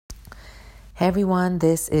Hey everyone,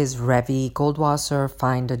 this is Revi Goldwasser,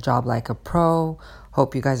 Find a Job Like a Pro.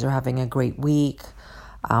 Hope you guys are having a great week.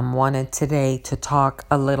 Wanted today to talk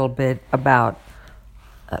a little bit about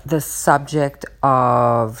the subject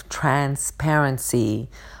of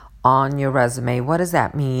transparency on your resume. What does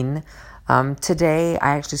that mean? Today,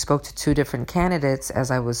 I actually spoke to two different candidates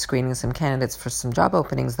as I was screening some candidates for some job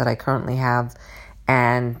openings that I currently have.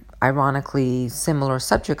 And ironically, similar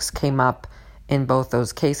subjects came up in both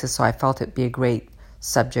those cases, so I felt it'd be a great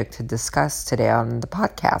subject to discuss today on the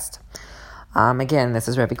podcast. Again, this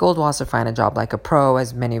is Revi Goldwasser, Find a Job Like a Pro.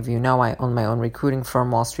 As many of you know, I own my own recruiting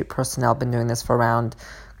firm, Wall Street Personnel. Been doing this for around,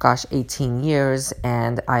 18 years.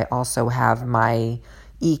 And I also have my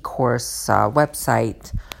e-course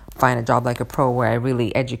website, Find a Job Like a Pro, where I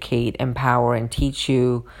really educate, empower, and teach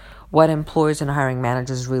you what employers and hiring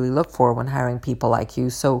managers really look for when hiring people like you.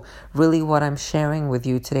 So really what I'm sharing with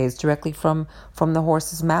you today is directly from the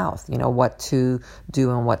horse's mouth, what to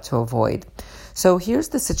do and what to avoid. So here's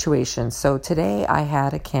the situation. So today I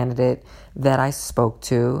had a candidate that I spoke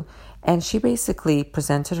to, and she basically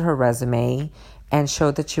presented her resume and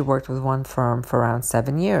showed that she worked with one firm for around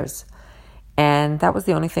 7 years. And that was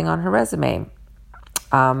the only thing on her resume.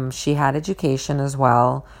 She had education as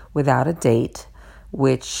well without a date,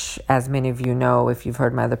 which, as many of you know, if you've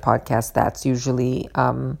heard my other podcast, that's usually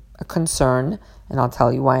a concern, and I'll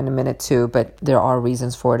tell you why in a minute too, but there are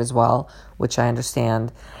reasons for it as well, which I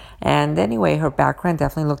understand. And anyway, her background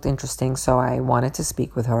definitely looked interesting, so I wanted to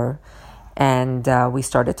speak with her, and we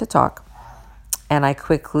started to talk, and I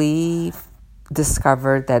quickly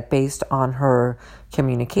discovered that based on her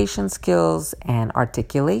communication skills and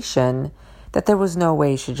articulation, that there was no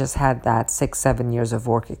way she just had that 6-7 years of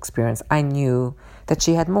work experience. I knew that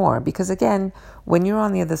she had more because, again, when you're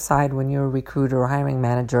on the other side, when you're a recruiter or hiring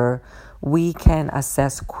manager, we can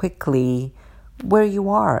assess quickly where you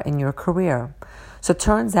are in your career. So it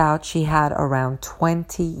turns out she had around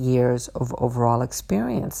 20 years of overall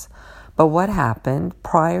experience. But what happened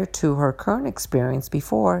prior to her current experience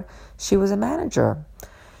before, she was a manager.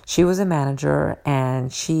 She was a manager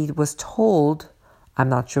and she was told, I'm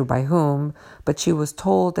not sure by whom, but she was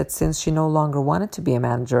told that since she no longer wanted to be a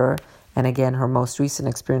manager, and again, her most recent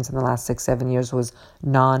experience in the last 6-7 years was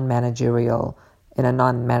non-managerial, in a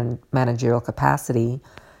non-managerial capacity,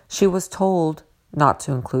 she was told not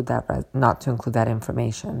to include that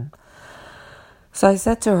information. So I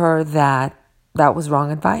said to her that was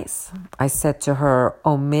wrong advice. I said to her,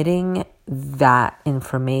 omitting that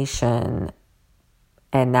information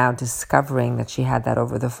and now discovering that she had that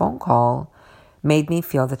over the phone call made me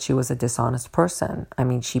feel that she was a dishonest person. I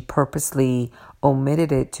mean, she purposely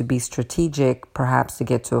omitted it to be strategic, perhaps to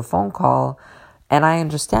get to a phone call. And I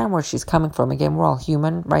understand where she's coming from. Again, we're all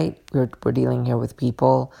human, right? We're dealing here with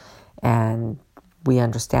people and we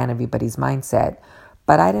understand everybody's mindset.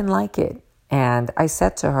 But I didn't like it. And I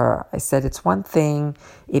said to her, it's one thing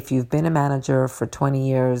if you've been a manager for 20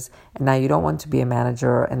 years and now you don't want to be a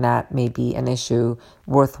manager, and that may be an issue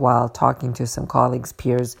worthwhile talking to some colleagues,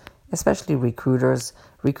 peers, especially recruiters.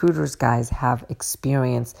 Recruiters, guys, have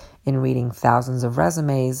experience in reading thousands of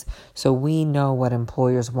resumes, so we know what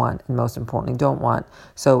employers want and most importantly don't want.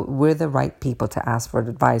 So we're the right people to ask for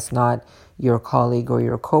advice, not your colleague or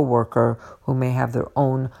your coworker who may have their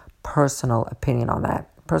own personal opinion on that.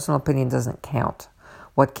 Personal opinion doesn't count.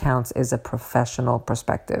 What counts is a professional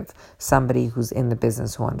perspective, somebody who's in the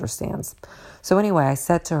business who understands. So anyway, I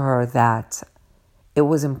said to her that it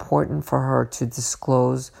was important for her to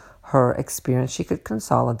disclose her experience. She could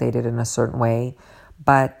consolidate it in a certain way,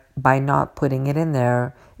 but by not putting it in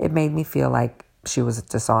there, it made me feel like she was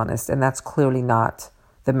dishonest, and that's clearly not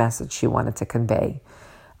the message she wanted to convey.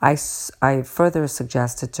 I further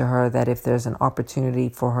suggested to her that if there's an opportunity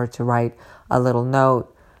for her to write a little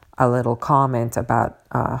note, a little comment about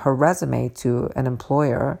her resume to an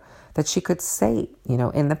employer, that she could say,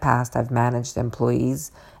 in the past I've managed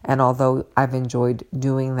employees, and although I've enjoyed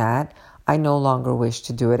doing that, I no longer wish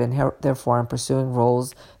to do it, and therefore I'm pursuing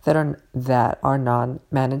roles that are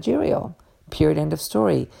non-managerial. Period. End of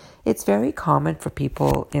story. It's very common for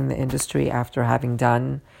people in the industry, after having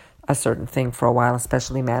done a certain thing for a while,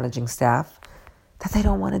 especially managing staff, that they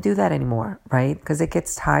don't want to do that anymore, right? Because it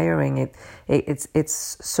gets tiring.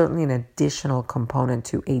 It's certainly an additional component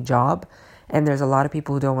to a job, and there's a lot of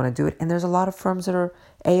people who don't want to do it, and there's a lot of firms that are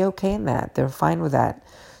A-okay in that. They're fine with that.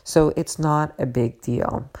 So it's not a big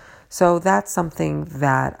deal. So that's something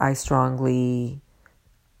that I'm strongly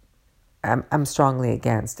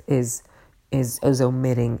against is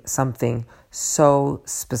omitting something so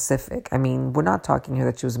specific. I mean, we're not talking here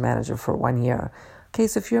that she was a manager for 1 year. Okay,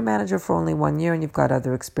 so if you're a manager for only 1 year and you've got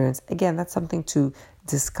other experience, again, that's something to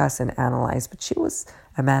discuss and analyze, but she was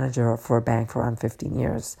a manager for a bank for around 15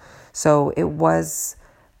 years. So it was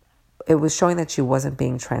showing that she wasn't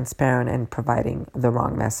being transparent and providing the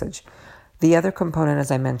wrong message. The other component, as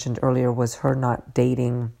I mentioned earlier, was her not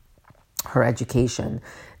dating her education.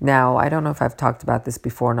 Now, I don't know if I've talked about this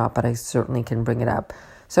before or not, but I certainly can bring it up.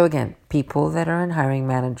 So again, people that are in hiring,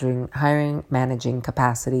 managing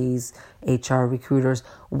capacities, HR recruiters,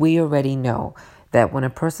 we already know that when a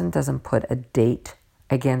person doesn't put a date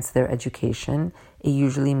against their education, it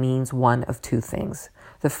usually means one of two things.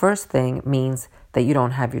 The first thing means that you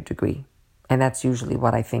don't have your degree. And that's usually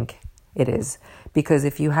what I think it is. Because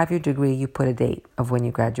if you have your degree, you put a date of when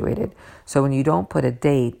you graduated. So when you don't put a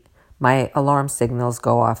date, my alarm signals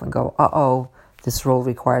go off and go, uh-oh, this role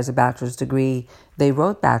requires a bachelor's degree. They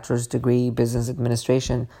wrote bachelor's degree, business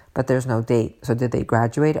administration, but there's no date. So did they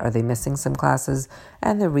graduate? Are they missing some classes?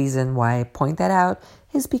 And the reason why I point that out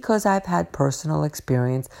is because I've had personal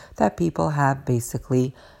experience that people have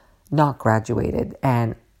basically not graduated.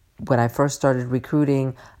 And when I first started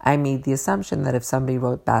recruiting, I made the assumption that if somebody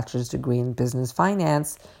wrote bachelor's degree in business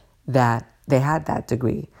finance, that they had that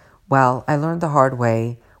degree. Well, I learned the hard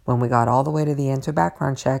way when we got all the way to the end to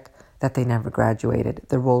background check that they never graduated.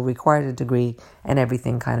 The role required a degree, and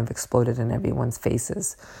everything kind of exploded in everyone's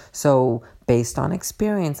faces. So based on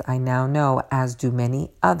experience, I now know, as do many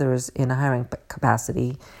others in a hiring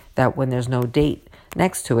capacity, that when there's no date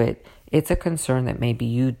next to it, it's a concern that maybe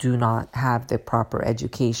you do not have the proper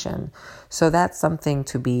education. So that's something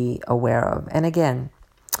to be aware of. And again,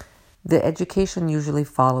 the education usually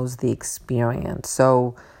follows the experience.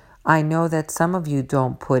 So I know that some of you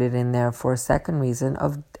don't put it in there for a second reason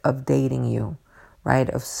of dating you, right?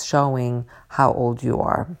 Of showing how old you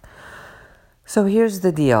are. So here's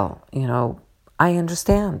the deal. I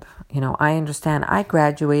understand. I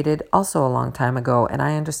graduated also a long time ago, and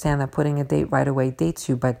I understand that putting a date right away dates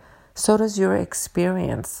you, but so does your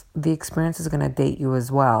experience. The experience is going to date you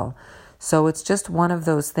as well. So it's just one of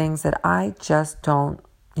those things that I just don't,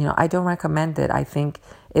 I don't recommend it. I think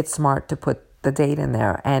it's smart to put the date in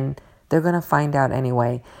there, and they're going to find out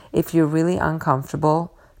anyway. If you're really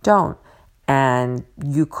uncomfortable, don't. And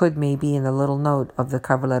you could maybe in the little note of the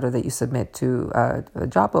cover letter that you submit to a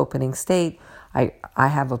job opening state, I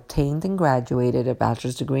have obtained and graduated a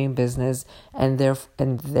bachelor's degree in business and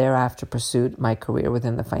thereafter pursued my career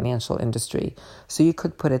within the financial industry. So you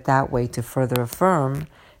could put it that way to further affirm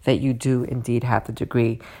that you do indeed have the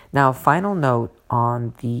degree. Now, final note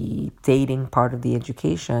on the dating part of the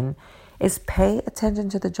education is pay attention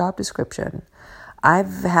to the job description.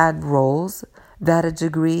 I've had roles that a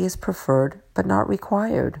degree is preferred but not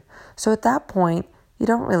required. So at that point, you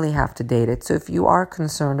don't really have to date it. So if you are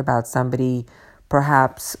concerned about somebody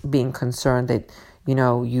perhaps being concerned that,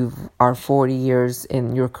 you are 40 years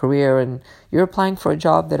in your career and you're applying for a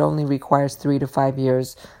job that only requires 3 to 5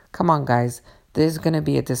 years, come on, guys. There's going to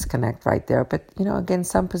be a disconnect right there. But, again,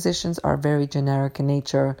 some positions are very generic in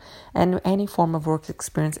nature and any form of work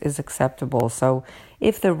experience is acceptable. So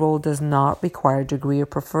if the role does not require a degree or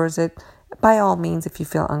prefers it, by all means, if you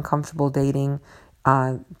feel uncomfortable dating,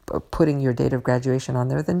 putting your date of graduation on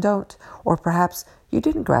there, then don't. Or perhaps you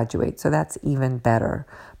didn't graduate, so that's even better.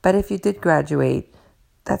 But if you did graduate,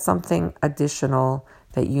 that's something additional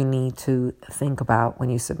that you need to think about when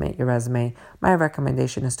you submit your resume. My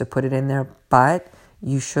recommendation is to put it in there, but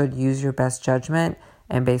you should use your best judgment,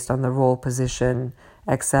 and based on the role, position,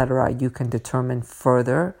 etc., you can determine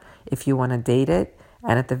further if you want to date it.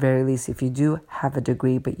 And at the very least, if you do have a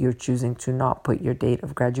degree, but you're choosing to not put your date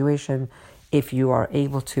of graduation, if you are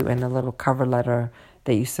able to, in the little cover letter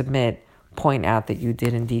that you submit, point out that you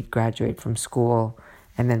did indeed graduate from school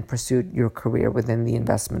and then pursued your career within the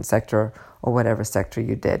investment sector or whatever sector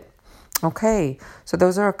you did. Okay, so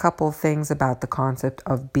those are a couple of things about the concept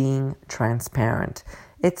of being transparent.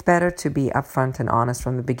 It's better to be upfront and honest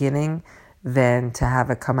from the beginning than to have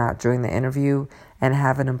it come out during the interview and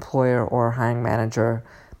have an employer or hiring manager,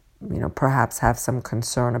 perhaps have some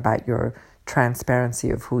concern about your transparency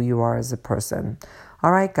of who you are as a person.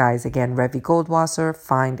 All right, guys, again, Revi Goldwasser,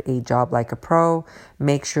 find a job like a pro.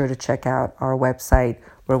 Make sure to check out our website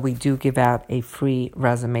where we do give out a free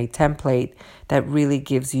resume template that really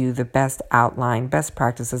gives you the best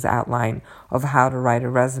practices outline of how to write a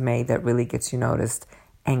resume that really gets you noticed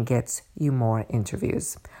and gets you more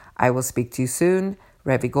interviews. I will speak to you soon.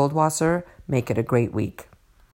 Revi Goldwasser, make it a great week.